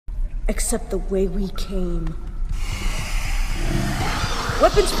except the way we came.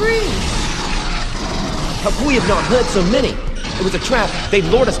 Weapons free! How could we have not heard so many? It was a trap. They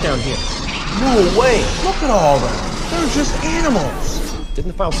lured us down here. No way! Look at all of them! They're just animals! Didn't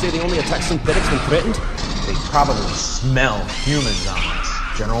the file say they only attack synthetics when threatened? They probably smell humans on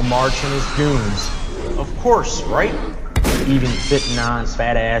us. General March and his goons. Of course, right? Even fitting on his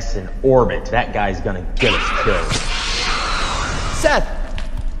fat ass in orbit, that guy's gonna get us killed. Seth!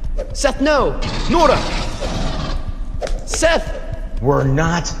 Seth, no! Nora! Seth! We're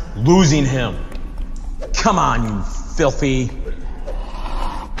not losing him. Come on, you filthy.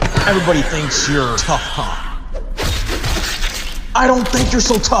 Everybody thinks you're tough, huh? I don't think you're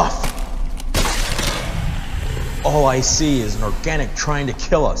so tough. All I see is an organic trying to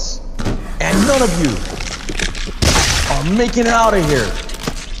kill us. And none of you are making it out of here.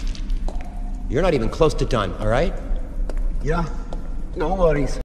 You're not even close to done, all right? Yeah, no worries.